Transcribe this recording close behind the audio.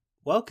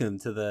Welcome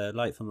to the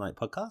Light from Light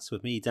podcast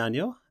with me,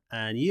 Daniel,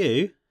 and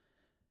you.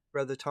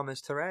 Brother Thomas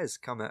Therese,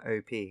 come at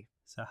OP.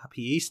 So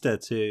happy Easter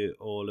to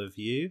all of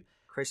you.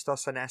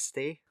 Christos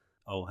Anesti.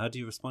 Oh, how do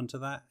you respond to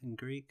that in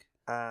Greek?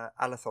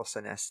 Alathos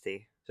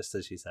Anesti. Just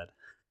as you said.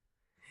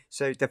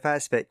 So the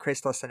first bit,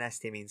 Christos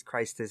Anesti, means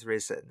Christ is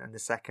risen, and the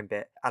second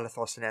bit,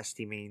 Alathos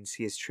Anesti, means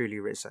he is truly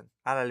risen.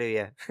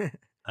 Alleluia.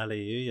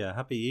 Hallelujah.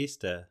 Happy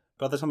Easter.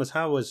 Brother Thomas,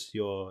 how was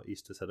your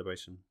Easter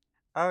celebration?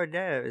 Oh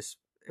no,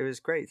 it was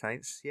great,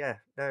 thanks. Yeah,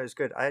 no, it was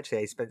good. I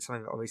spent some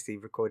of it obviously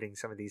recording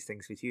some of these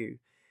things with you,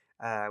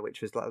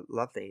 which was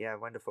lovely. Yeah,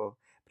 wonderful.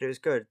 But it was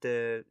good.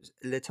 The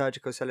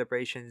liturgical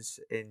celebrations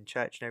in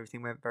church and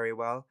everything went very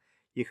well.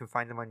 You can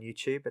find them on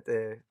YouTube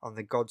on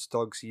the God's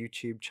Dogs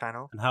YouTube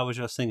channel. And how was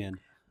your singing?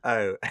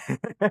 Oh,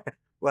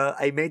 well,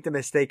 I made the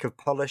mistake of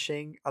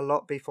polishing a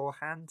lot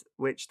beforehand,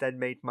 which then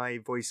made my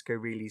voice go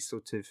really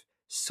sort of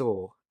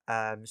sore.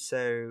 I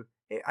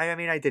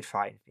did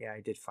fine. Yeah,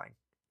 I did fine.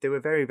 There were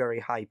very,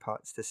 very high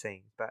parts to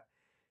sing, but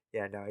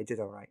yeah, no, I did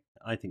all right.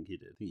 I think you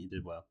did. I think you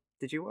did well.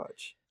 Did you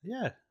watch?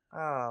 Yeah.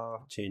 Oh,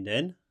 Tuned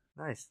in.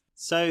 nice.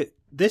 So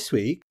this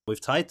week, we've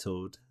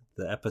titled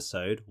the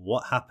episode,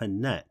 What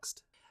Happened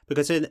Next?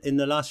 Because in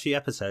the last few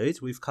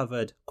episodes, we've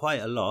covered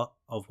quite a lot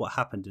of what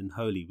happened in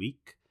Holy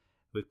Week.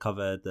 We've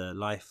covered the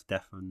life,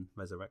 death, and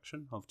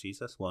resurrection of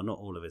Jesus. Well, not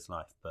all of his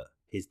life, but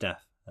his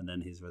death and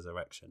then his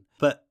resurrection.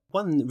 But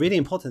one really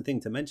important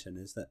thing to mention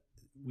is that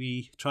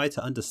we try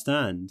to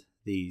understand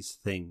these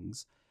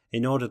things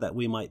in order that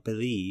we might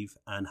believe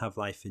and have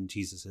life in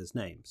Jesus'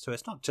 name. So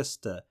it's not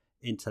just an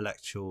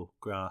intellectual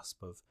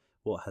grasp of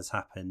what has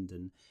happened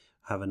and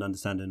have an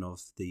understanding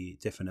of the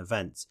different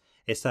events.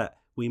 It's that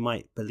we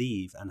might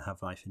believe and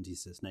have life in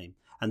Jesus' name.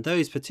 And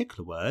those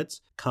particular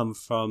words come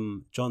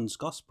from John's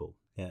Gospel.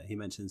 Yeah, he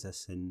mentions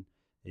this in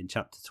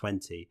chapter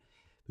 20,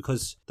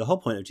 because the whole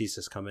point of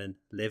Jesus coming,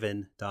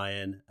 living,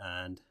 dying,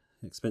 and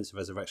expensive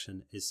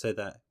resurrection is so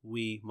that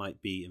we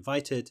might be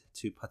invited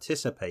to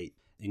participate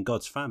in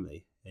God's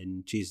family,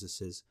 in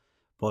Jesus's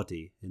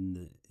body, in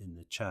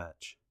the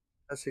church.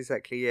 That's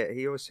exactly it.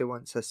 He also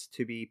wants us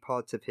to be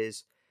part of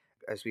his,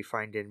 as we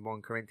find in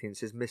 1 Corinthians,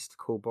 his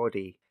mystical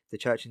body, the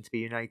church, and to be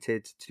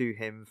united to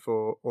him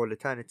for all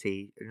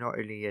eternity, not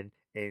only in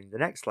the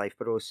next life,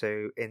 but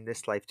also in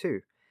this life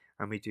too.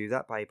 And we do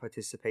that by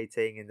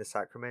participating in the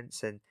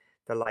sacraments and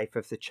the life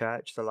of the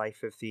church, the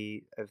life of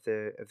the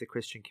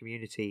Christian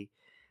community.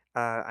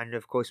 And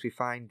of course, we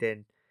find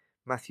in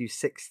Matthew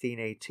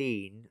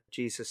 16:18,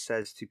 Jesus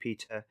says to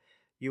Peter,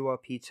 "You are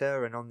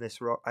Peter, and on this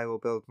rock I will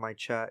build my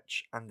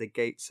church, and the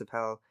gates of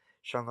hell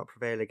shall not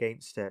prevail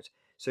against it."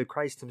 So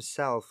Christ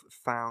himself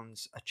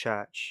founds a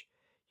church.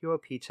 "You are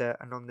Peter,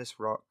 and on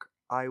this rock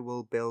I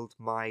will build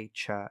my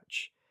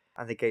church,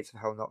 and the gates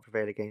of hell not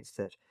prevail against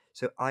it."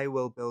 So I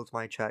will build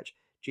my church.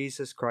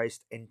 Jesus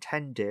Christ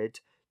intended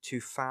to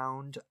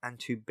found and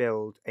to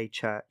build a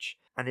church.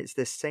 And it's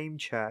this same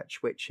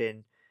church which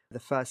in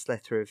the first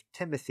letter of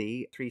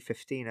Timothy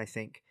 3:15, I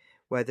think,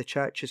 where the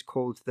church is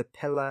called the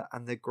pillar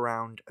and the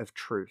ground of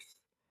truth.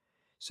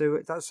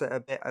 So that's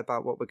a bit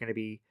about what we're going to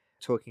be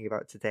talking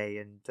about today.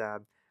 And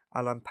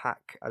I'll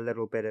unpack a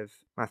little bit of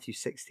Matthew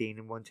 16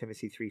 and 1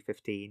 Timothy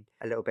 3:15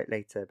 a little bit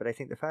later. But I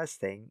think the first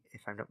thing,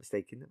 if I'm not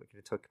mistaken, that we're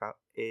going to talk about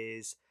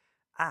is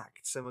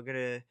Acts. And we're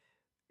going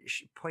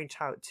to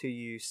point out to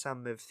you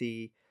some of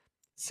the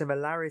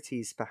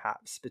similarities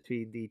perhaps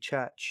between the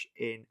church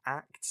in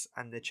Acts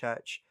and the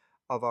church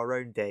of our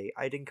own day.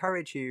 I'd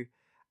encourage you,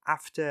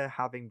 after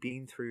having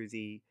been through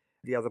the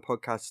other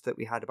podcasts that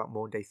we had about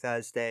Maundy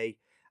Thursday,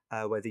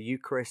 where the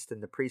Eucharist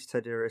and the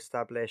priesthood are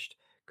established,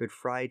 Good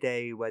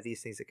Friday, where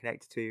these things are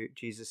connected to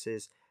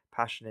Jesus's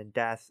passion and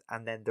death,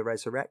 and then the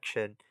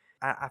resurrection,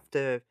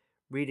 after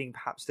reading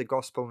perhaps the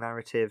gospel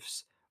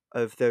narratives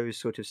of those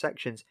sort of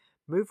sections,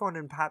 move on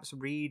and perhaps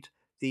read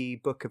the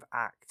book of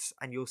Acts,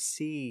 and you'll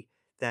see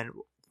then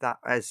that,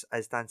 as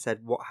Dan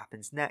said, what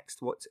happens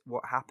next,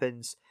 what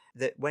happens,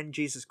 that when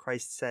Jesus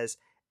Christ says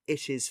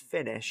it is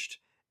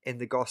finished in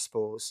the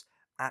Gospels,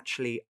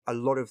 actually a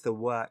lot of the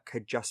work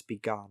had just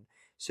begun.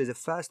 So the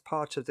first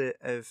part of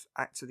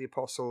Acts of the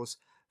Apostles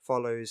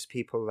follows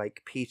people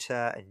like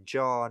Peter and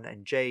John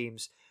and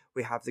James.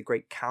 We have the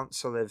great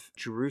council of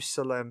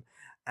Jerusalem,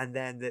 and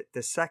then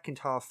the second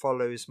half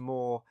follows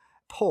more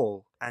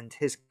Paul and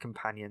his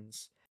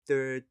companions.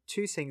 There are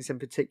two things in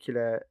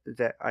particular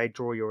that I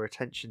draw your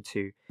attention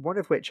to, one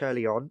of which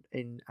early on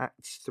in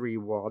Acts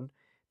 3:1,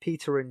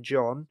 Peter and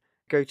John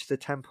go to the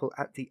temple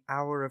at the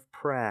hour of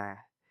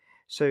prayer.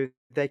 So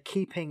they're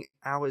keeping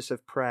hours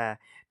of prayer.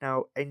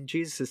 Now, in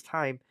Jesus'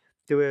 time,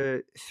 there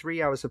were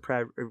 3 hours of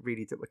prayer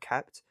really that were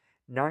kept: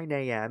 9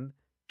 a.m.,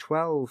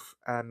 12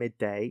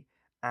 midday,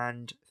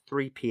 and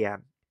 3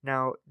 p.m.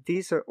 Now,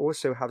 these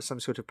also have some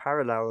sort of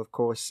parallel, of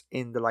course,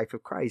 in the life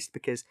of Christ,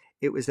 because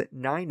it was at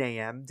 9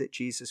 a.m. that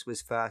Jesus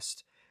was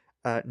first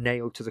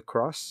nailed to the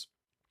cross.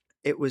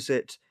 It was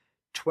at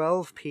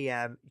 12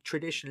 p.m.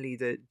 Traditionally,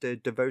 the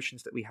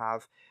devotions that we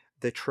have,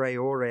 the Tre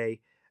Ore,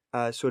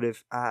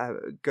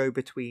 go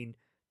between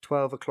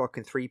 12 o'clock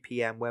and 3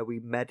 p.m., where we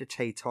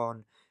meditate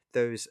on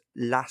those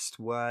last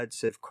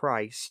words of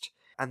Christ.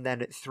 And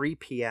then at 3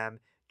 p.m.,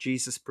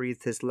 Jesus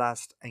breathed his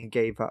last and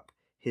gave up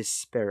his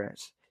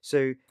spirit.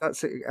 So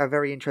that's a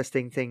very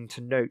interesting thing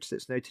to note,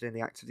 that's noted in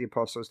the Acts of the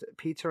Apostles, that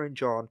Peter and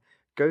John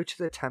go to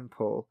the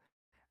temple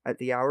at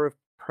the hour of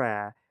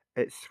prayer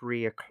at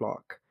 3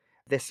 o'clock.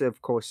 This,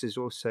 of course, is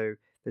also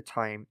the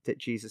time that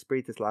Jesus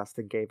breathed his last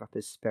and gave up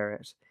his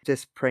spirit.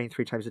 Just praying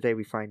 3 times a day,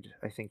 we find,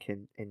 I think,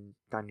 in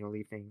Daniel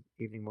evening,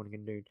 morning,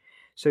 and noon.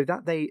 So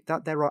that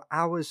there are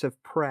hours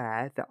of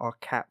prayer that are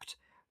kept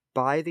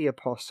by the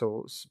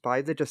apostles,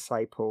 by the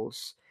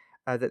disciples,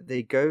 that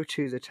they go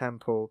to the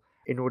temple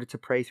in order to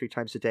pray 3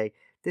 times a day.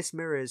 This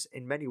mirrors,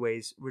 in many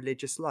ways,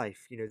 religious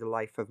life, the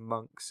life of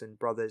monks and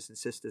brothers and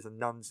sisters and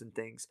nuns and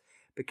things,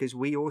 because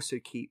we also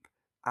keep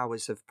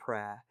hours of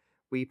prayer.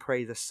 We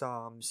pray the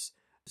Psalms.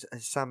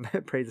 Some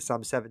pray the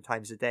Psalms 7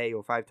 times a day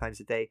or 5 times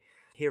a day.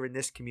 Here in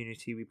this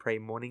community, we pray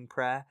morning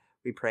prayer,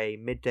 we pray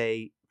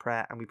midday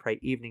prayer, and we pray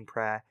evening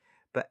prayer.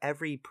 But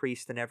every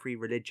priest and every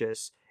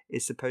religious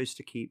is supposed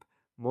to keep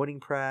morning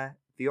prayer,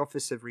 the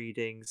office of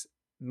readings,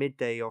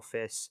 midday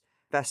office,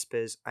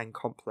 vespers, and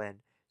compline.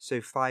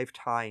 So 5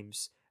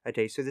 times a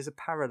day. So there's a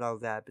parallel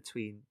there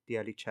between the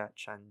early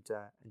church and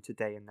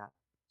today in that.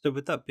 So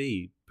would that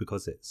be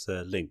because it's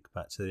a link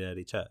back to the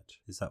early church?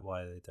 Is that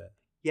why they do it?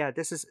 Yeah,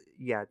 this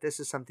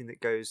is something that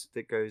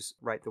goes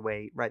right the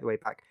way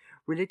back.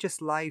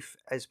 Religious life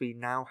as we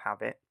now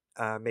have it.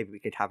 Maybe we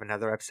could have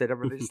another episode on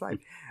religious life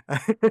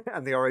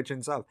and the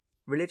origins of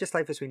religious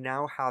life as we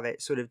now have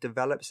it. Sort of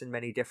develops in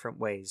many different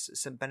ways.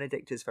 St.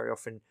 Benedict is very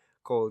often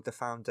called the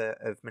founder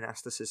of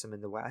monasticism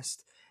in the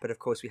West, but of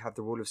course we have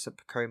the rule of St.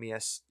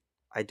 Pachomius.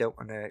 I don't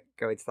want to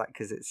go into that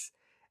because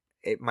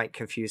it might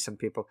confuse some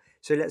people.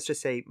 So let's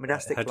just say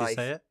monastic life. How do you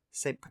say it?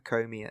 St.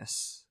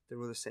 Pachomius, the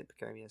rule of St.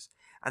 Pachomius,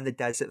 and the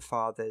Desert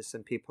Fathers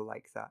and people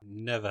like that.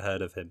 Never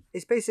heard of him.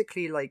 It's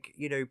basically like,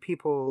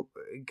 people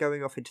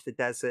going off into the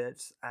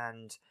desert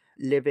and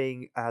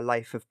living a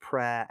life of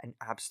prayer and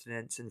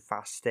abstinence and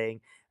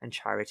fasting and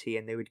charity,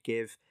 and they would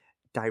give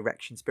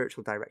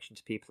spiritual direction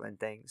to people and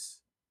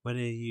things. When are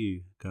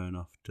you going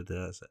off to the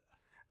desert?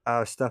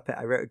 Oh, stop it.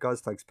 I wrote a God's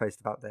Dogs post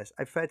about this.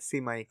 I prefer to see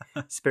my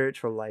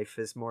spiritual life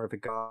as more of a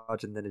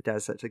garden than a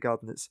desert, a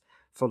garden that's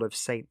full of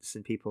saints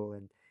and people.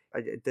 And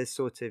this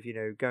sort of,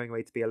 going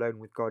away to be alone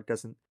with God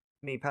doesn't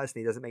make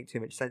too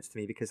much sense to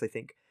me, because I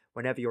think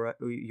whenever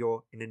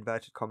you're in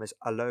inverted commas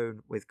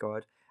alone with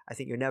God, I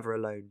think you're never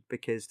alone,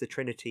 because the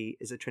Trinity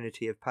is a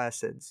Trinity of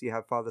persons. You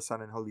have Father, Son,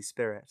 and Holy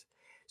Spirit.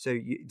 So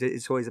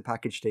it's always a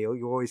package deal.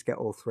 You always get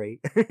all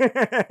 3.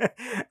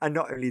 And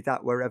not only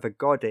that, wherever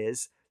God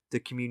is, the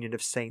communion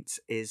of saints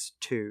is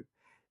too.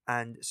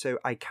 And so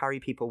I carry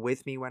people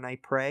with me when I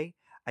pray.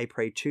 I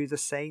pray to the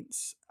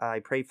saints. I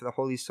pray for the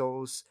holy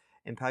souls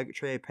in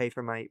purgatory. I pray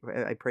for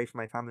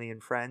my family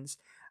and friends,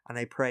 and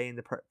I pray in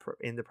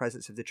the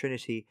presence of the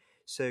Trinity.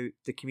 So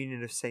the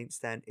communion of saints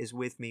then is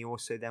with me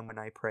also then when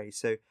I pray.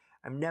 So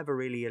I'm never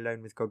really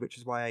alone with God, which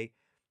is why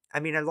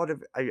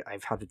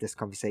I've had this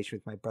conversation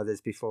with my brothers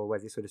before, where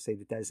they sort of say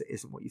the desert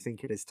isn't what you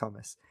think it is,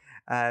 Thomas.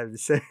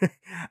 So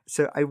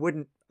I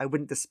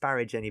wouldn't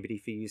disparage anybody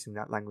for using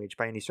that language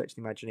by any stretch of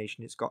the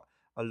imagination. It's got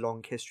a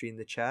long history in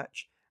the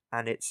church,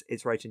 and it's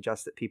right and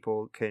just that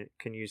people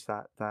can use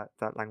that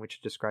language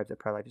to describe their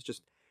prayer life. It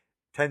just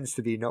tends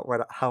to be not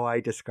how I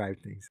describe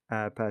things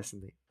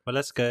personally. Well,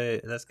 let's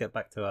get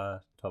back to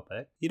our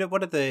topic.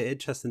 One of the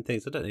interesting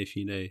things, I don't know if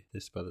you know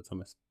this, Brother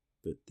Thomas,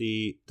 but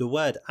the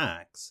word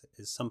acts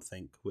is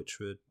something which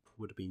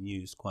would have been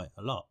used quite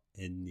a lot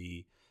in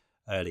the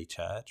early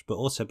church, but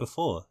also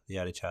before the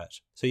early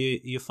church. So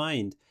you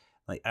find,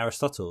 like,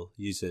 Aristotle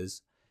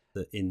uses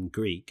in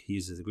Greek, he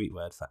uses the Greek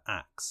word for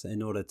acts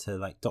in order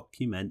to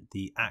document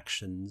the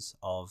actions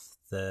of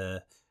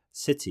the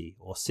city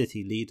or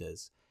city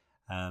leaders.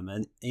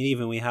 And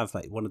even we have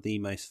one of the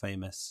most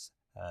famous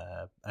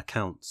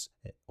accounts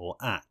or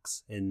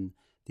acts in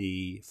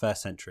the 1st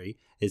century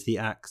is the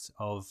Acts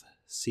of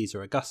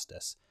Caesar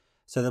Augustus.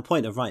 So the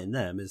point of writing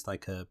them is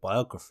like a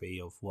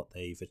biography of what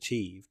they've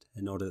achieved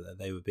in order that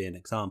they would be an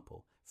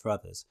example for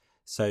others.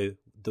 So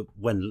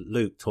when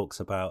Luke talks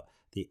about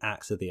the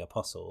Acts of the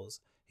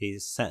Apostles,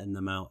 he's setting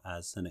them out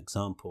as an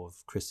example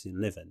of Christian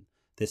living.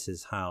 This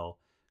is how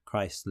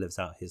Christ lives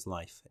out his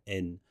life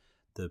in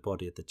the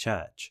body of the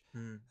church,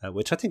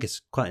 which I think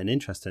is quite an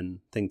interesting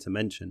thing to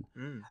mention.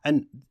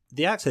 And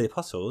the Acts of the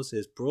Apostles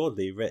is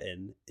broadly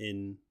written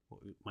in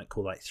what we might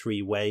call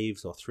 3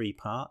 waves or 3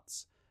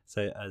 parts.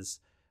 So as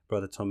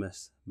Brother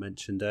Thomas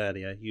mentioned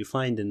earlier, you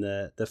find in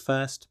the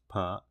first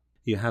part,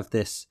 you have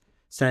this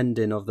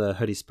sending of the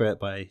Holy Spirit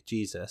by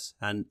Jesus.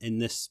 And in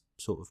this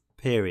sort of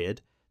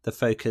period, the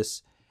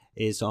focus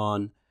is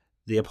on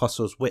the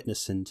apostles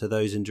witnessing to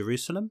those in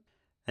Jerusalem.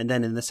 And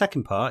then in the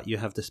second part, you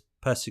have this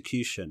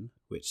persecution,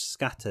 which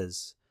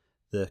scatters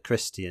the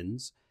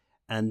Christians.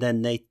 And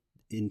then they,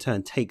 in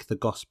turn, take the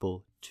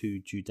gospel to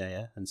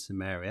Judea and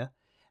Samaria.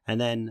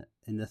 And then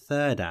in the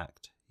third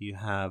act, you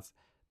have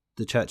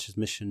the church's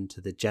mission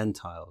to the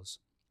Gentiles.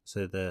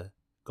 So the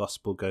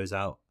gospel goes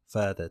out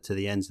further to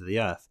the ends of the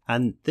earth.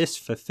 And this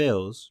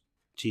fulfills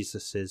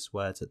Jesus's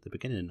words at the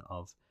beginning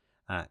of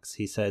Acts.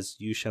 He says,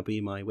 "You shall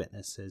be my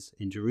witnesses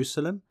in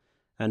Jerusalem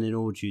and in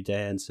all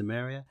Judea and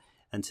Samaria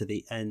and to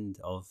the end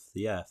of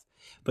the earth."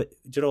 But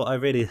do you know what I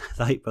really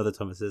like, Brother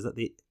Thomas, is that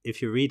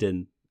if you're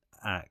reading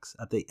Acts,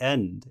 at the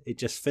end, it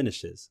just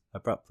finishes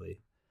abruptly.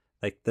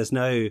 Like there's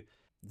no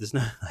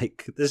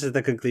like, this is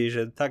the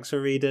conclusion, thanks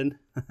for reading.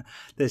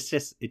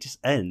 It just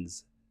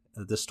ends.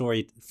 The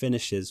story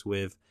finishes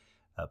with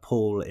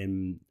Paul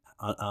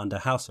under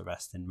house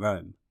arrest in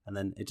Rome, and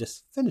then it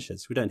just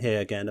finishes. We don't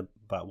hear again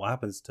about what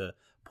happens to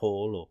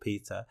Paul or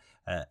Peter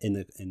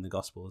in the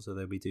Gospels,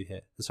 although we do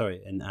hear,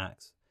 in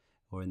Acts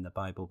or in the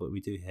Bible, but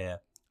we do hear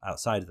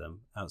outside of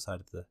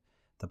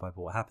the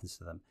Bible, what happens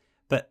to them.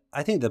 But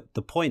I think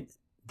the point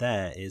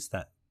there is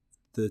that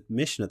the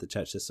mission of the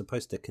church is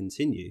supposed to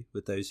continue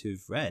with those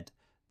who've read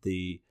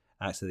the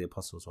Acts of the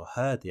Apostles or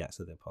heard the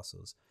Acts of the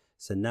Apostles.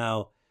 So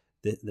now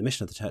the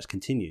mission of the church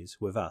continues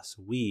with us.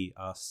 We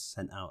are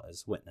sent out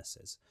as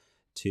witnesses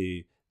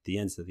to the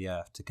ends of the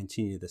earth to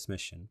continue this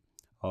mission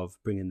of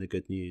bringing the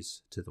good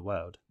news to the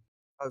world.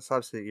 That's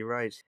absolutely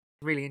right.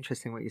 Really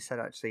interesting what you said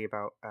actually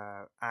about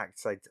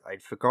Acts.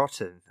 I'd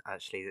forgotten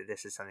actually that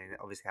this is something that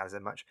obviously has a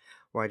much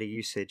wider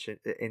usage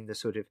in the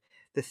sort of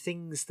the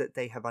things that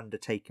they have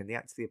undertaken, the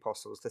Acts of the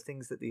Apostles, the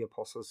things that the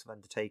apostles have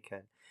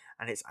undertaken.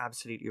 And it's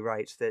absolutely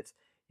right that,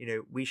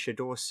 we should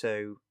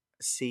also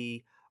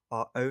see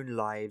our own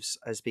lives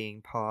as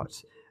being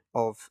part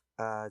of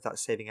that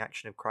saving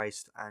action of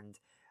Christ, and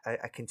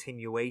a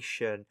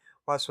continuation.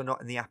 Whilst we're not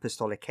in the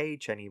apostolic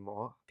age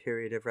anymore,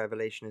 period of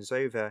revelation is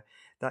over,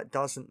 that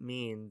doesn't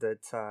mean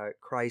that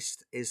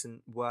Christ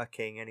isn't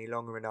working any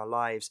longer in our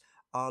lives.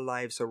 Our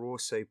lives are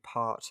also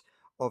part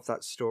of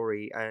that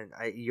story. And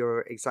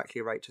you're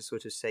exactly right to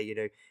sort of say,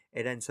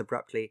 it ends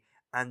abruptly.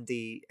 And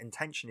the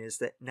intention is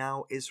that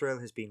now Israel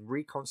has been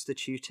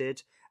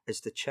reconstituted as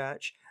the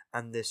church,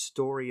 and the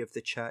story of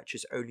the church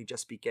is only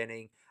just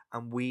beginning.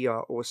 And we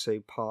are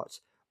also part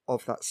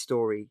of that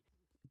story.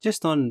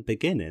 Just on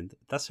beginning,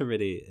 that's a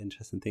really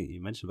interesting thing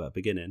you mentioned about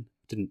beginning.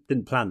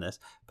 Didn't plan this,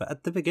 but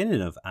at the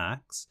beginning of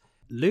Acts,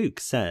 Luke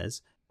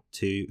says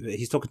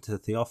he's talking to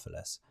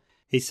Theophilus.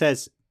 He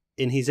says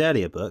in his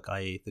earlier book,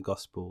 i.e. the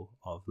Gospel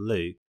of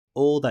Luke,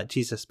 all that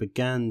Jesus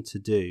began to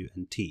do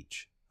and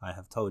teach, I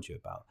have told you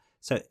about.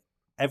 So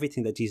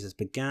everything that Jesus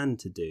began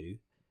to do,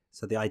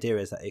 so the idea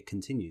is that it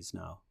continues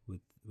now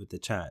with the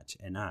church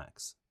in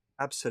Acts.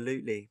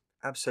 Absolutely.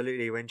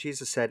 Absolutely. When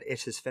Jesus said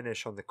it is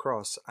finished on the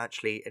cross,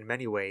 actually, in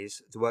many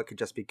ways, the work had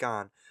just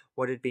begun.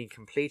 What had been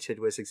completed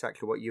was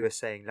exactly what you were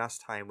saying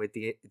last time with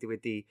the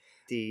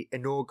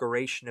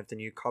inauguration of the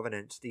new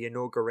covenant, the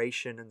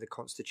inauguration and the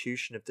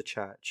constitution of the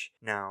church.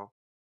 Now,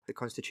 the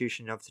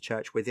constitution of the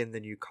church within the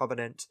new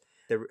covenant,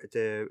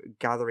 the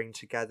gathering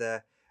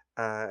together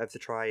of the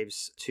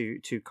tribes to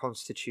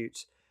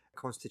constitute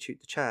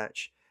the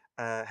church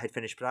had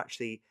finished. But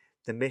actually,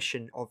 the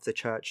mission of the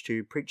church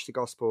to preach the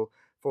gospel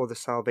for the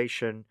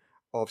salvation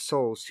of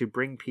souls, to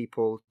bring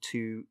people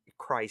to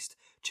Christ,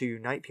 to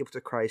unite people to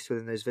Christ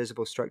within those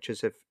visible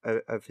structures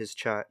of his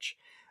church,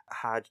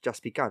 had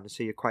just begun.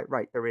 So you're quite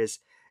right. There is,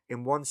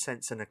 in one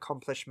sense, an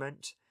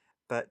accomplishment,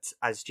 but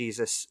as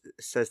Jesus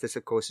says this,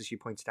 of course, as you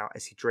pointed out,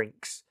 as he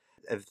drinks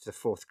of the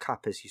fourth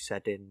cup, as you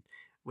said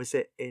was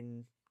it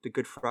in the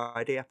Good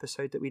Friday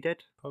episode that we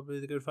did? Probably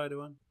the Good Friday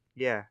one.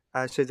 Yeah,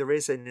 so there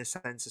is, in a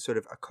sense, a sort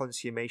of a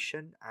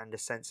consummation and a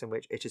sense in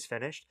which it is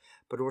finished,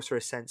 but also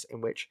a sense in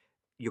which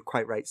you're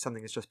quite right,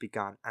 something has just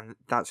begun. And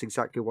that's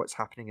exactly what's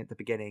happening at the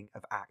beginning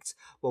of Acts.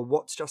 Well,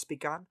 what's just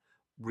begun?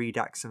 Read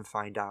Acts and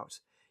find out.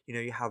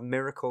 You have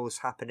miracles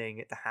happening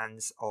at the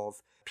hands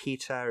of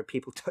Peter,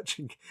 people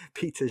touching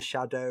Peter's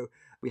shadow.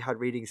 We had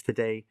readings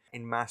today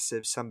in Mass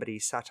of somebody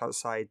sat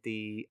outside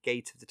the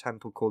gate of the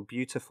temple called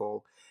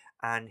Beautiful,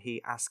 and he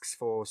asks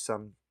for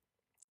some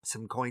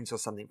coins or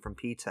something from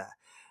Peter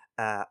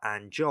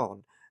and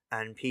John,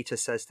 and Peter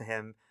says to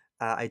him,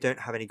 I don't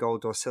have any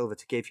gold or silver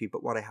to give you,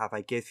 but what I have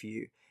I give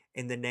you.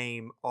 In the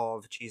name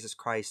of Jesus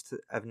Christ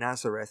of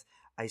Nazareth,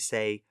 I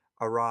say,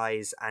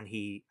 arise. And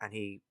he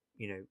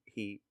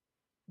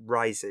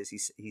rises,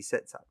 he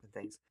sits up and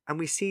things. And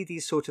we see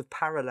these sort of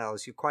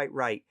parallels. You're quite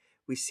right.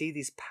 We see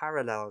these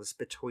parallels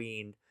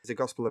between the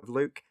Gospel of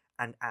Luke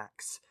and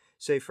Acts.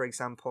 So, for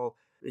example,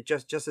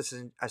 just as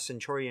a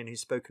centurion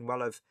who's spoken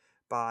well of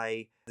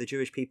by the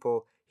Jewish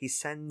people, he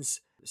sends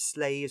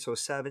slaves or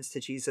servants to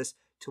Jesus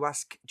to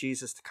ask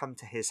Jesus to come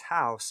to his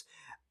house.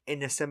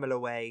 In a similar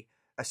way,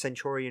 a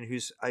centurion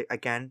who's,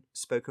 again,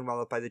 spoken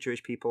well of by the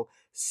Jewish people,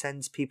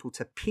 sends people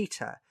to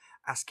Peter,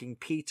 asking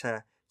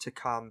Peter to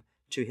come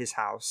to his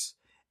house.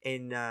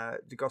 In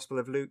the Gospel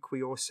of Luke,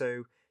 we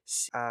also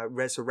see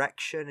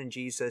resurrection, and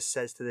Jesus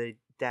says to the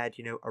dead,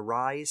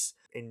 arise.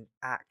 In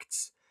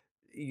Acts,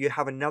 you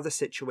have another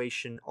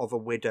situation of a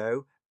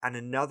widow and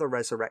another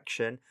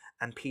resurrection,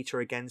 and Peter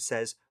again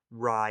says,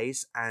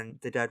 rise, and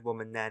the dead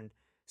woman then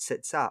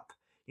sits up.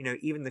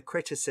 Even the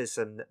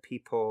criticism that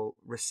people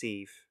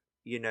receive,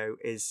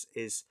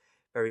 is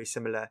very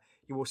similar.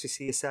 You also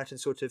see a certain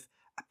sort of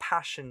a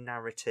passion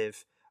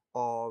narrative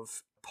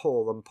of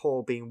Paul, and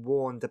Paul being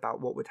warned about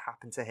what would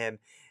happen to him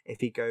if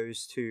he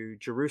goes to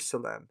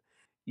Jerusalem.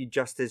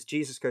 Just as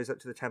Jesus goes up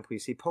to the temple, you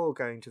see Paul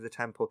going to the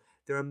temple.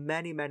 There are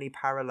many, many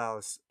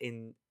parallels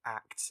in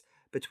Acts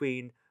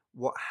between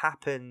what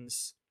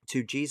happens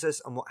to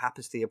Jesus and what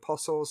happens to the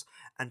apostles,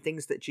 and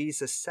things that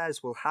Jesus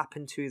says will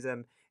happen to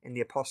them in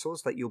the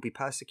apostles, like you'll be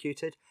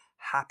persecuted,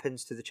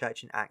 happens to the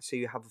church in Acts. So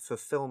you have a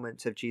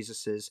fulfillment of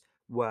Jesus's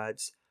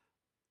words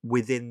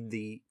within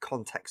the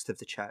context of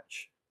the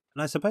church.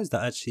 And I suppose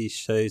that actually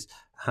shows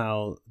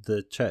how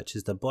the church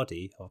is the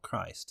body of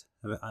Christ.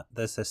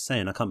 There's this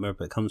saying, I can't remember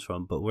where it comes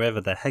from, but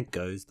wherever the head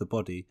goes, the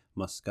body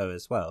must go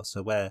as well.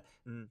 So where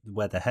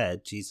the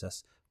head,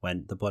 Jesus,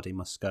 went, the body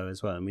must go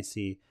as well. And we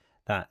see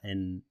that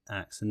in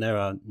Acts. And there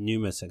are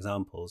numerous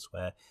examples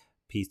where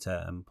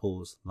Peter and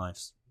Paul's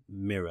lives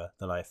mirror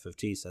the life of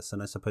Jesus.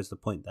 And I suppose the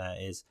point there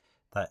is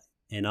that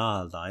in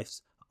our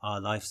lives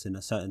in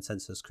a certain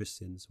sense as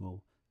Christians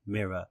will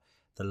mirror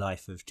the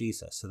life of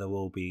Jesus. So there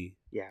will be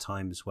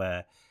times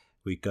where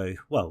we go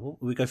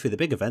through the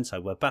big events,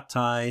 like we're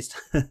baptized,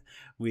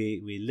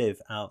 we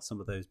live out some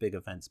of those big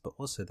events, but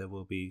also there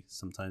will be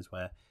some times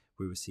where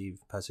we receive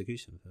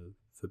persecution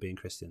for being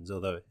Christians,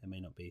 although it may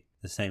not be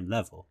the same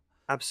level.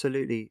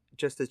 Absolutely.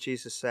 Just as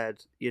Jesus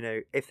said,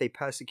 if they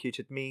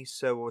persecuted me,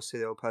 so also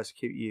they'll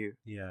persecute you.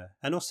 Yeah.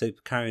 And also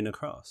carrying a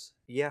cross.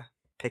 Yeah.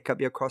 Pick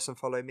up your cross and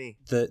follow me.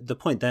 The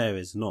point there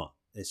is not,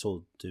 it's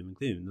all doom and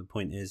gloom. The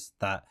point is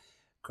that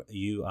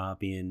you are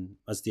being,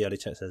 as the early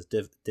church says,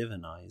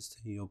 divinized.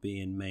 You're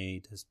being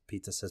made, as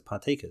Peter says,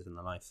 partakers in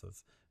the life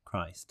of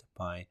Christ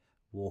by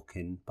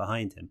walking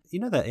behind him. You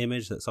know that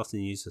image that's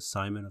often used of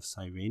Simon of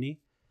Cyrene?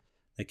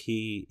 Like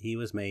he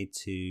was made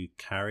to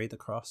carry the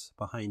cross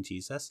behind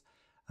Jesus,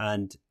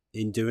 and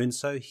in doing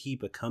so, he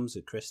becomes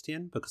a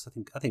Christian, because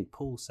I think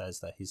Paul says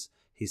that his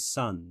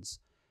sons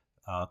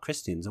are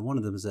Christians, and one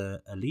of them is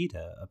a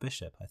leader, a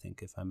bishop, I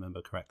think, if I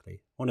remember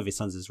correctly. One of his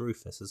sons is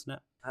Rufus, isn't it?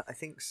 I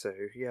think so.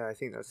 Yeah, I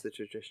think that's the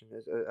tradition.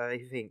 I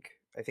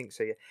think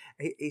so.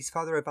 Yeah, he's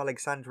father of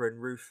Alexander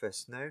and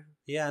Rufus. No.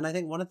 Yeah, and I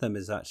think one of them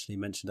is actually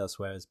mentioned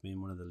elsewhere as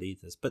being one of the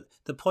leaders. But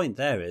the point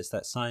there is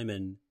that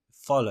Simon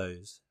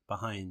follows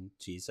behind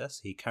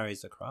Jesus. He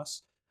carries the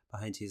cross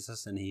behind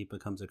Jesus, and he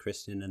becomes a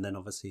Christian. And then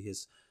obviously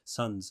his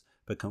sons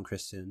become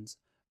Christians.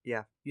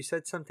 Yeah, you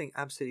said something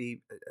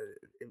absolutely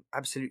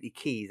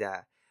key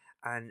there.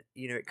 And,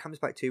 it comes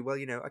back to,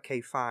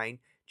 okay, fine.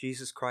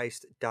 Jesus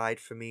Christ died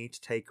for me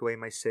to take away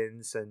my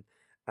sins and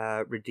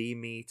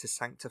redeem me, to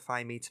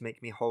sanctify me, to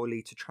make me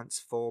holy, to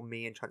transform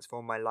me and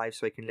transform my life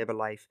so I can live a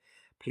life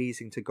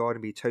pleasing to God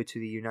and be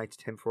totally united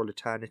to him for all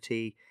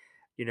eternity.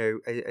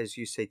 As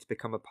you say, to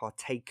become a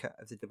partaker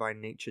of the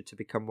divine nature, to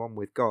become one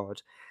with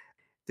God.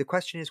 The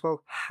question is,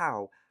 well,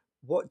 how?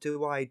 What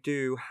do I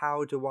do?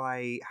 How do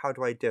I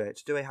do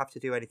it? Do I have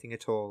to do anything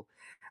at all?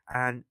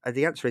 And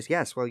the answer is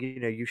yes. Well,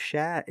 you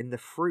share in the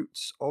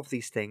fruits of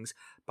these things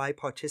by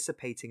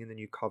participating in the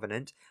new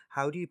covenant.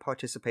 How do you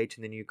participate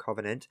in the new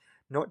covenant?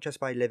 Not just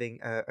by living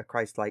a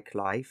Christ-like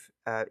life.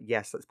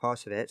 Yes, that's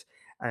part of it.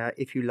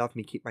 If you love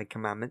me, keep my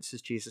commandments,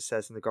 as Jesus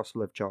says in the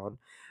Gospel of John.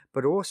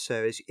 But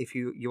also, as if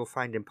you'll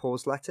find in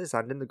Paul's letters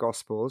and in the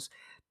Gospels,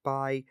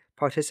 by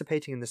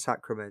participating in the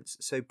sacraments.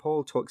 So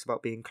Paul talks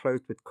about being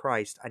clothed with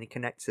Christ, and he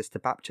connects this to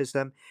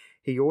baptism.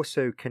 He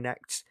also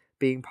connects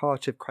being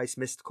part of Christ's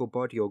mystical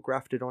body, or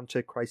grafted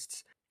onto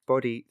Christ's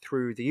body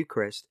through the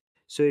Eucharist.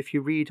 So if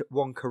you read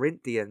 1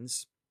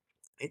 Corinthians,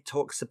 it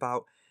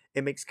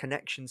makes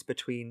connections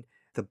between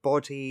the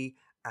body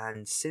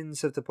and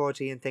sins of the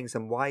body and things,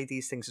 and why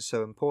these things are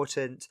so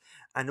important.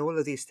 And all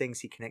of these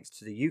things he connects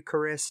to the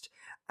Eucharist,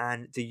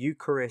 and the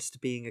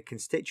Eucharist being a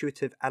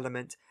constitutive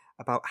element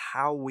about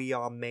how we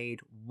are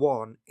made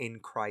one in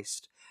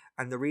Christ.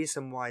 And the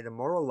reason why the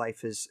moral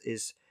life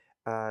is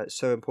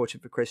so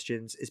important for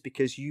Christians is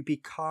because you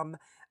become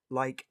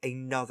like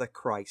another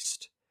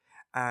Christ.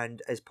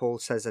 And as Paul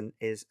says, I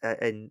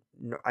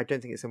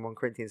don't think it's in 1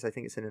 Corinthians, I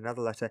think it's in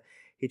another letter,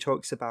 he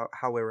talks about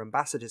how we're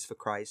ambassadors for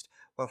Christ.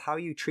 Well, how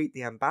you treat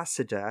the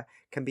ambassador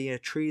can be a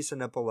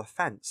treasonable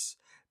offense,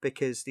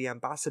 because the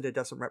ambassador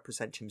doesn't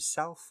represent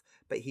himself,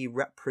 but he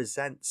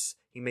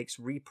makes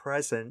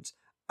represent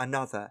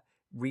another,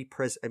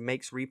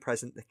 makes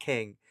represent the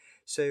king.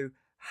 So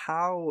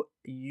how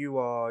you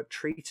are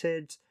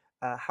treated,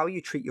 how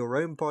you treat your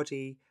own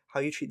body, how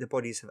you treat the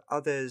bodies of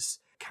others,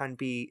 can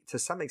be, to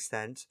some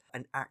extent,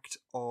 an act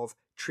of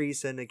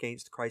treason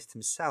against Christ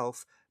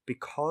himself,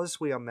 because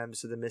we are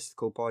members of the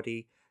mystical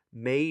body,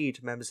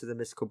 made members of the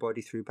mystical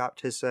body through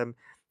baptism,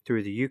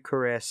 through the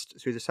Eucharist,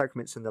 through the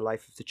sacraments and the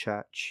life of the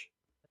church.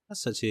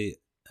 That's such an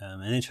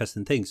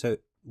interesting thing. So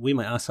we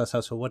might ask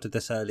ourselves, well, what did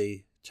this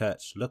early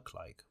church look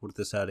like? What did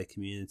this early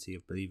community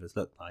of believers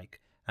look like?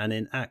 And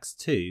in Acts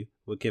 2,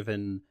 we're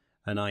given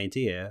an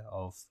idea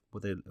of,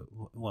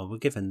 we're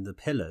given the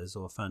pillars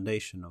or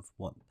foundation of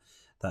what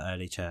the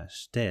early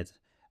church did.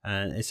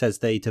 And it says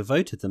they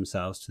devoted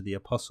themselves to the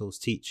apostles'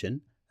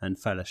 teaching and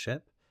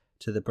fellowship,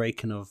 to the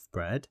breaking of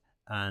bread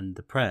and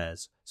the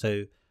prayers.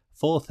 So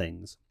 4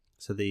 things.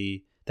 So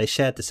they They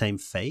shared the same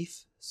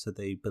faith, so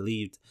they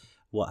believed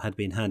what had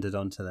been handed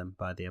on to them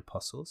by the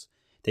apostles.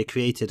 They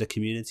created a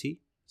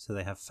community, so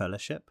they have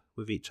fellowship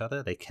with each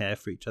other. They care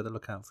for each other,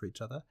 look out for each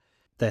other.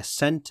 They're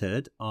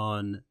centered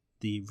on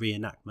the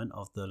reenactment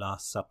of the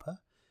Last Supper,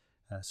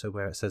 so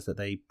where it says that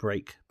they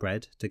break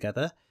bread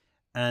together.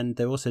 And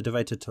they're also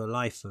devoted to a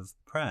life of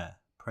prayer,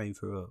 praying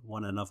for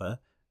one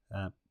another,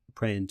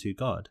 praying to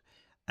God.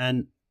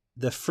 And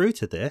the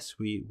fruit of this,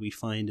 we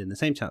find in the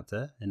same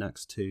chapter, in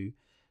Acts 2,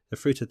 the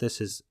fruit of this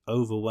is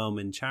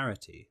overwhelming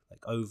charity,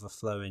 like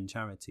overflowing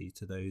charity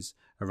to those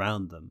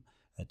around them,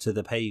 to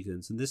the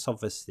pagans. And this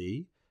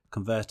obviously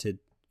converted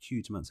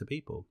huge amounts of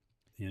people,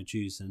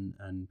 Jews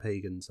and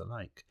pagans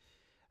alike.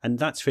 And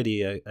that's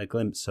really a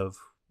glimpse of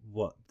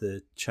what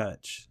the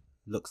church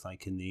looks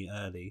like in the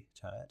early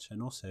church,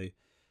 and also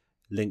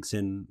links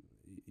in,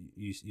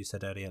 you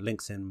said earlier,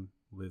 links in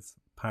with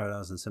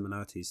parallels and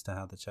similarities to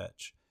how the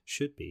church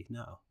should be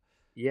now.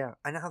 Yeah,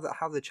 and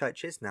how the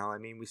church is now. I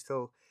mean, we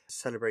still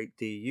celebrate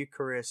the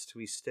Eucharist,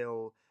 we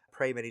still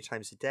pray many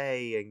times a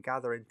day and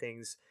gather in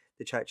things.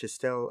 The church is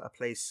still a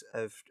place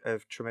of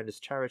tremendous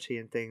charity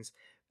and things,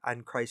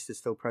 and Christ is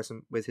still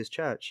present with his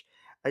church.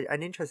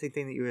 An interesting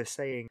thing that you were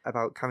saying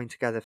about coming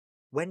together,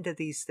 when do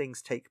these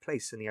things take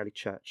place in the early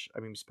church? I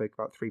mean, we spoke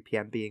about 3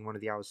 p.m. being one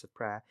of the hours of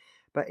prayer,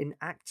 but in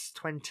Acts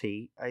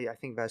 20, I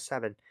think verse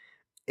 7,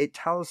 it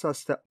tells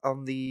us that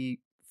on the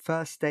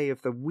first day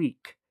of the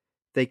week,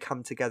 they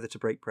come together to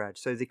break bread.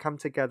 So they come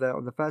together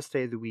on the first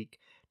day of the week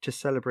to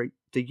celebrate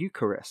the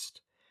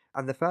Eucharist.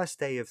 And the first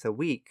day of the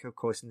week, of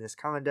course, in this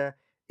calendar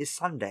is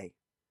Sunday.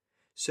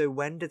 So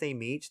when do they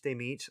meet? They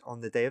meet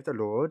on the day of the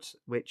Lord,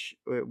 which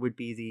would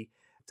be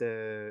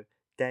the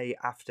day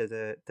after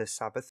the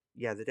Sabbath.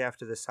 Yeah, the day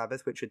after the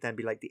Sabbath, which would then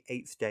be like the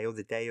 8th day, or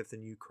the day of the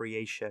new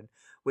creation,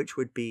 which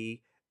would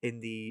be in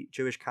the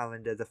Jewish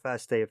calendar the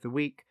first day of the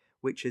week,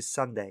 which is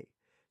Sunday.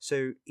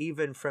 So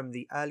even from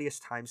the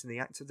earliest times in the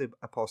Acts of the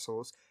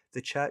Apostles,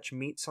 the church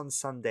meets on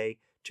Sunday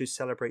to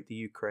celebrate the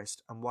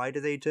Eucharist. And why do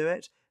they do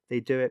it? They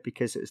do it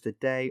because it was the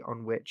day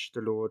on which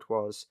the Lord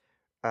was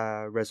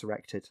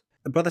resurrected.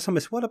 Brother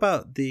Thomas, what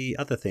about the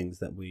other things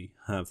that we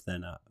have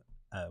then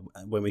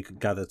when we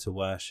gather to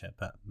worship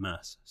at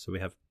Mass? So we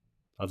have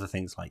other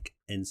things like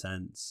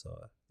incense,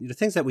 or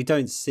things that we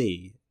don't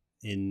see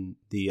in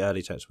the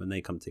early church when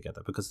they come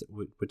together, because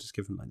we're just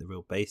given like the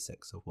real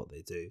basics of what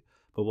they do.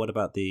 But what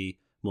about the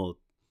more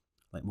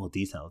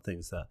detailed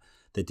things that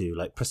they do,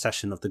 like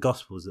procession of the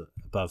Gospels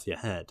above your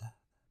head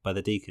by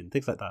the deacon,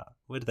 things like that?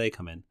 Where do they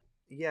come in?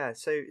 Yeah,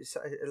 so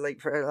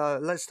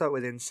let's start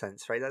with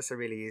incense, right? That's a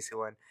really easy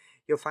one.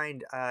 You'll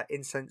find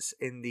incense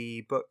in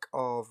the book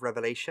of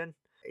Revelation.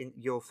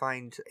 You'll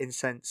find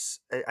incense,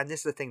 and this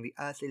is the thing, the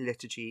earthly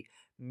liturgy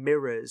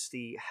mirrors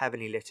the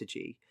heavenly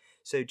liturgy.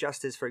 So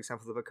just as, for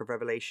example, the book of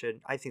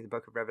Revelation, I think the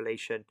book of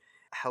Revelation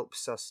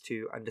helps us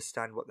to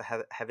understand what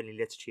the heavenly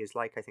liturgy is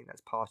like. I think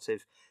that's part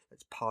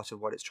of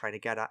what it's trying to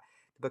get at.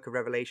 The book of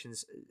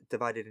Revelation's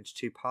divided into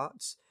 2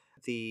 parts: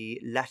 the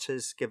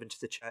letters given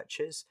to the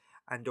churches,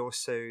 and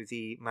also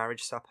the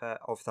marriage supper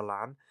of the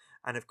Lamb.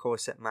 And of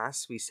course, at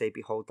Mass, we say,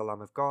 "Behold the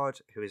Lamb of God,"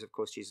 who is, of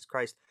course, Jesus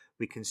Christ.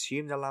 We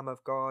consume the Lamb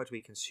of God.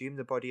 We consume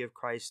the body of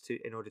Christ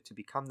in order to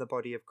become the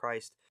body of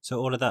Christ. So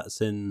all of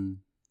that's in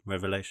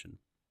Revelation.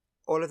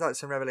 All of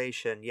that's in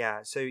Revelation,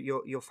 yeah. So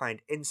you'll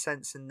find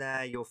incense in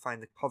there. You'll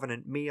find the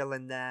covenant meal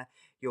in there.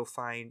 You'll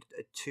find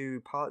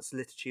 2 parts: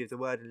 liturgy of the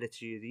Word and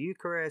liturgy of the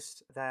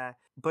Eucharist there.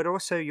 But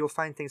also you'll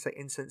find things like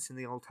incense in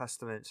the Old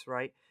Testament,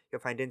 right?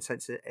 You'll find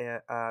incense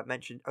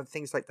mentioned of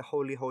things like the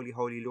 "Holy, Holy,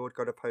 Holy Lord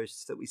God of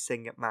Hosts" that we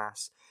sing at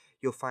Mass.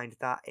 You'll find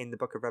that in the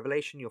book of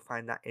Revelation. You'll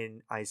find that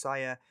in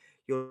Isaiah.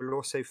 You'll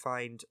also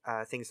find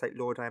things like,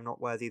 "Lord, I am not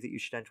worthy that you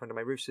should enter under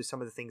my roof." So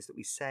some of the things that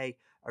we say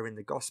are in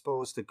the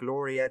Gospels. The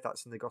Gloria,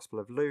 that's in the Gospel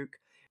of Luke.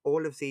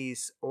 All of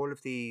these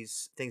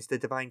things, the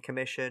Divine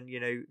Commission,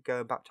 go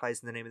and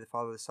baptize in the name of the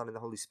Father, the Son, and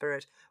the Holy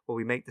Spirit. Well,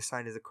 we make the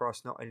sign of the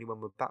cross not only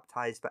when we're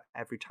baptized, but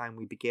every time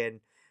we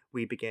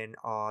begin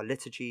our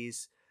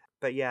liturgies.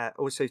 But yeah,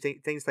 also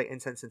things like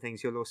incense and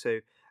things. You'll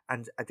also,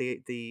 and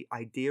the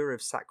idea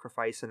of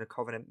sacrifice and a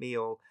covenant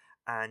meal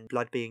and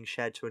blood being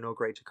shed to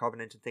inaugurate a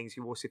covenant and things,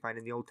 you also find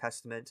in the Old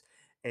Testament,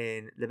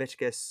 in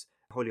Leviticus,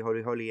 "Holy,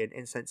 Holy, Holy," and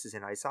incense is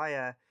in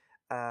Isaiah.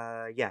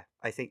 Yeah,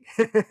 I think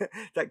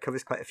that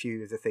covers quite a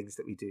few of the things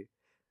that we do.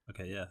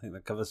 Okay, yeah, I think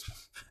that covers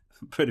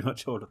pretty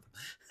much all of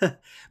them.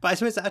 But I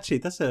suppose actually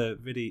that's a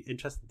really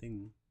interesting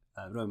thing.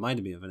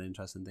 Reminded me of an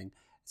interesting thing.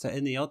 So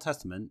in the Old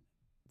Testament,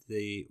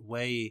 the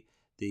way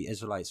the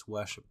Israelites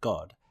worship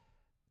God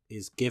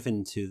is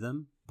given to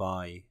them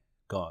by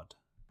God,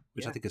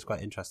 which I think is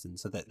quite interesting.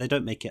 So that they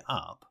don't make it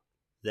up;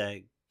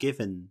 they're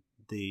given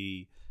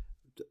the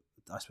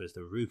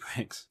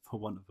rubrics, for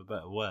want of a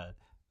better word.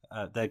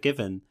 They're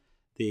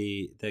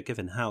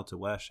given how to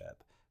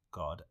worship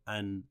God,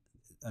 and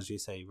as you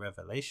say,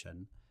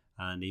 Revelation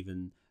and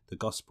even the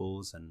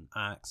Gospels and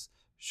Acts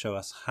show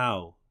us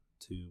how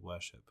to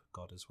worship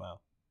God as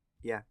well.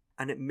 Yeah,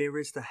 and it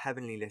mirrors the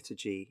heavenly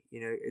liturgy.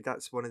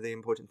 That's one of the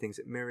important things.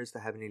 It mirrors the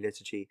heavenly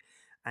liturgy.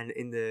 And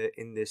in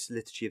this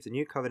liturgy of the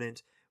New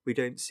Covenant, we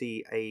don't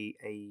see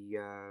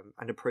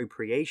an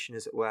appropriation,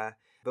 as it were,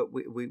 but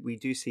we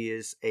do see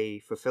as a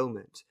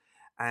fulfillment.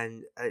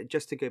 And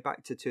just to go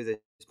back to two of those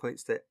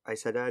points that I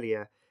said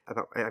earlier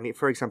about, I mean,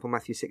 for example,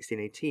 Matthew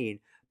 16:18,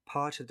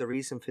 part of the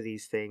reason for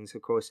these things,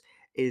 of course,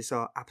 is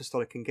our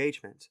apostolic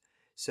engagement.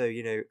 So,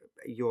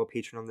 you are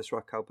Peter, and on this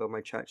rock I'll build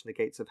my church, and the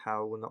gates of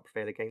hell will not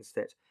prevail against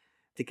it.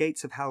 The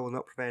gates of hell will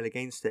not prevail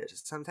against it.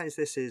 Sometimes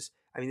this is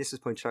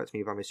pointed out to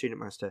me by my student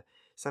master.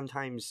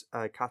 Sometimes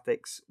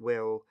Catholics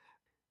will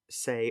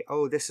say,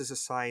 oh, this is a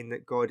sign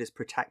that God is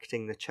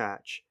protecting the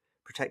church.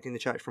 Protecting the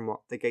church from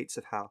what? The gates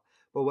of hell.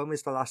 Well, when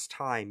was the last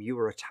time you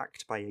were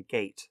attacked by a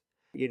gate?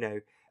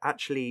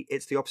 Actually,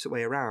 it's the opposite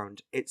way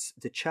around. It's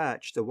the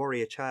church, the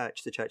warrior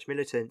church, the church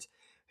militant,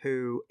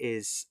 who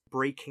is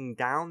breaking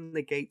down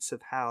the gates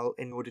of hell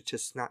in order to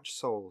snatch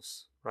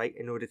souls, right?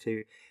 In order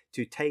to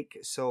take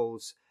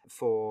souls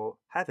for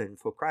heaven,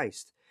 for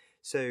Christ.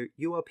 So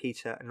you are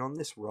Peter, and on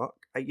this rock,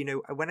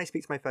 when I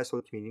speak to my first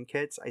Holy Communion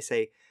kids, I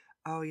say,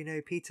 oh,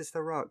 Peter's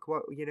the rock.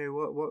 What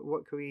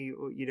can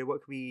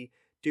we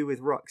do with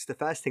rocks? The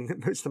first thing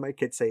that most of my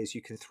kids say is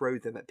you can throw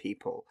them at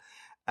people,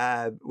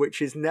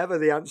 which is never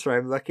the answer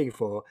I'm looking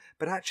for.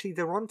 But actually,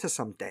 they're onto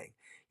something.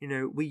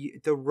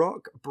 The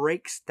rock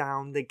breaks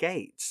down the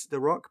gates. The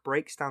rock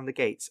breaks down the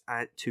gates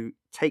to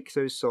take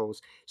those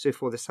souls. So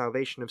for the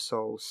salvation of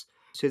souls.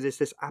 So there's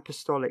this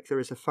apostolic, there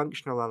is a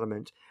functional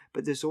element,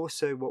 but there's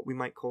also what we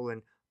might call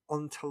an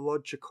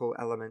ontological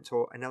element,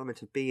 or an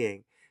element of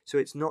being. So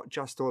it's not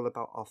just all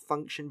about our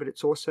function, but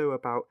it's also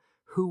about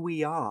who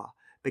we are,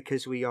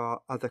 because we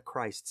are other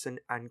Christs,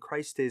 and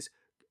Christ it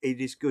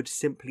is good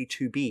simply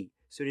to be.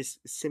 So it is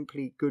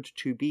simply good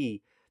to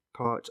be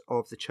part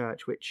of the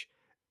church, which,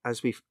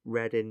 as we've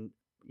read in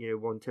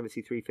 1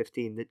 Timothy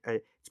 3:15,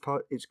 that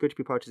it's good to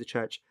be part of the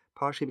church,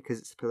 partially because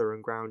it's the pillar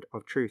and ground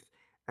of truth,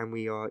 and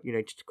we are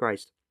united to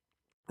Christ.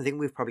 I think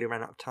we've probably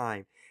run out of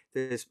time.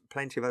 There's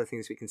plenty of other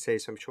things we can say,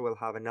 so I'm sure we'll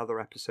have another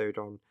episode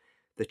on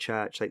the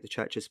church, like the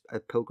church as a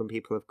pilgrim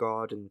people of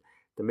God and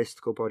the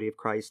mystical body of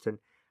Christ, and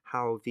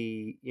how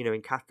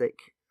in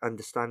Catholic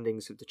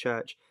understandings of the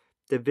church,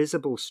 the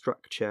visible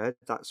structure,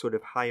 that sort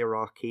of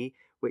hierarchy,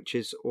 which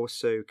is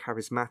also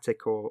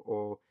charismatic,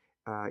 or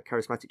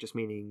charismatic just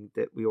meaning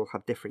that we all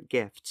have different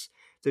gifts.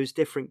 Those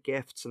different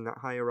gifts and that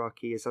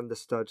hierarchy is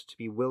understood to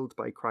be willed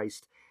by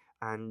Christ,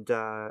 and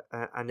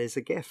is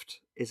a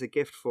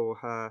gift for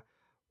her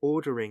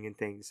ordering and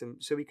things. And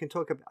so we can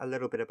talk a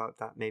little bit about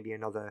that maybe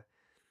another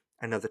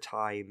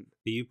time.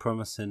 Are you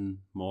promising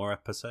more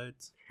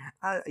episodes?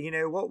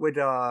 What would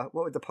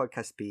the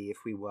podcast be if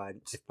we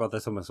weren't? If Brother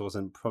Thomas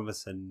wasn't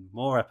promising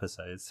more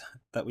episodes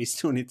that we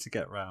still need to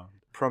get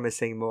round.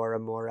 Promising more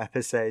and more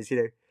episodes,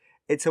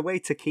 it's a way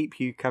to keep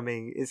you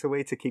coming. It's a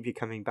way to keep you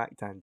coming back,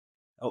 Dan.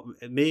 Oh,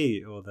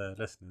 me or the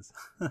listeners?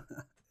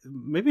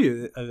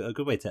 Maybe a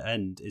good way to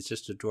end is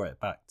just to draw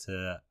it back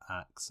to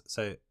Acts.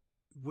 So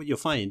what you'll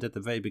find at the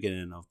very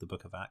beginning of the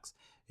book of Acts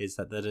is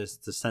that there is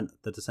the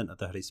descent of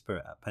the Holy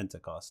Spirit at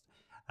Pentecost,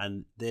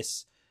 and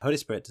this Holy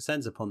Spirit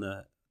descends upon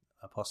the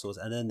apostles,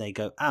 and then they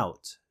go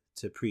out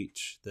to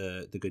preach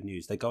the good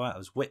news. They go out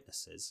as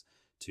witnesses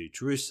to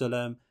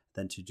Jerusalem,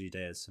 then to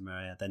Judea and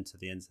Samaria, then to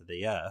the ends of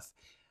the earth.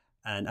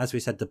 And as we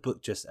said, the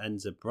book just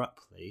ends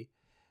abruptly,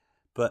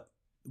 but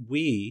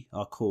we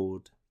are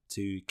called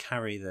to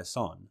carry this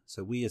on.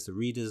 So we, as the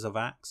readers of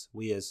Acts,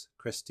 we as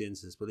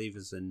Christians, as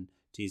believers in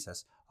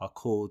Jesus, are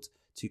called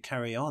to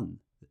carry on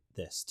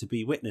this, to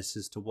be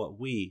witnesses to what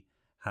we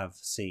have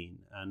seen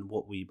and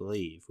what we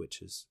believe,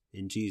 which is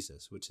in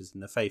Jesus, which is in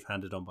the faith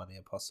handed on by the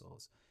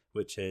apostles,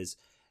 which is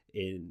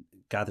in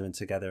gathering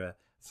together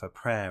for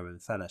prayer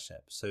and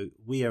fellowship. So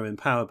we are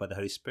empowered by the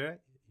Holy Spirit,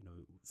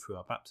 through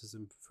our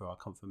baptism, through our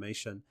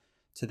confirmation,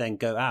 to then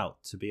go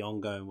out to be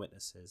ongoing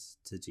witnesses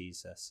to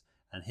Jesus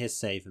and his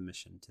saving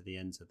mission to the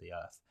ends of the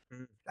earth.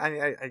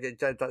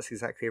 That's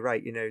exactly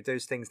right.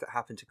 Those things that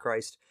happened to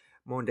Christ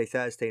Maundy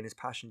Thursday in his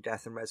passion,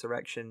 death, and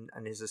resurrection,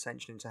 and his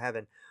ascension into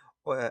heaven,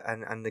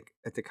 and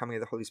the coming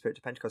of the Holy Spirit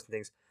to Pentecost and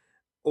things,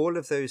 all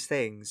of those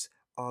things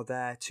are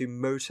there to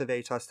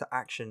motivate us to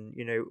action.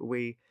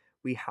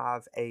 We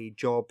have a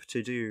job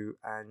to do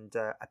and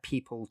a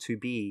people to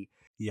be.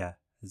 Yeah,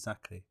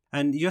 exactly.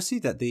 And you'll see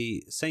that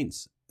the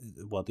saints,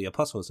 the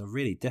apostles, are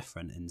really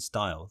different in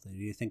style.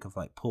 You think of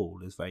like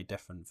Paul is very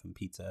different from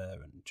Peter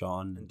and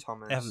John and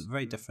Thomas. They have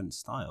very different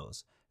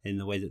styles in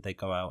the way that they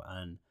go out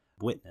and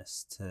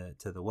witness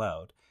to the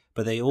world,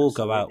 but they all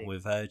go out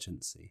with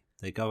urgency.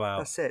 They go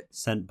out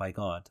sent by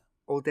God.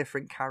 All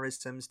different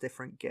charisms,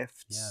 different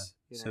gifts.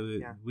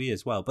 Yeah. We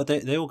as well, but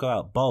they all go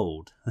out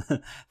bold.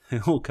 They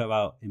all go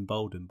out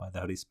emboldened by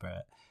the Holy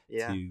Spirit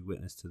to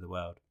witness to the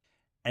world.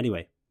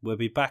 Anyway, we'll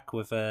be back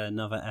with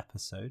another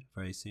episode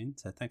very soon.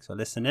 So thanks for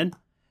listening,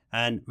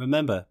 and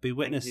remember, be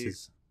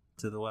witnesses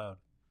to the world.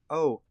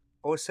 Oh,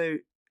 also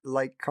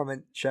like,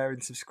 comment, share,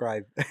 and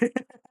subscribe.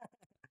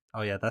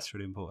 Oh yeah, that's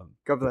really important.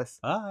 God bless.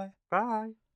 Bye. Bye.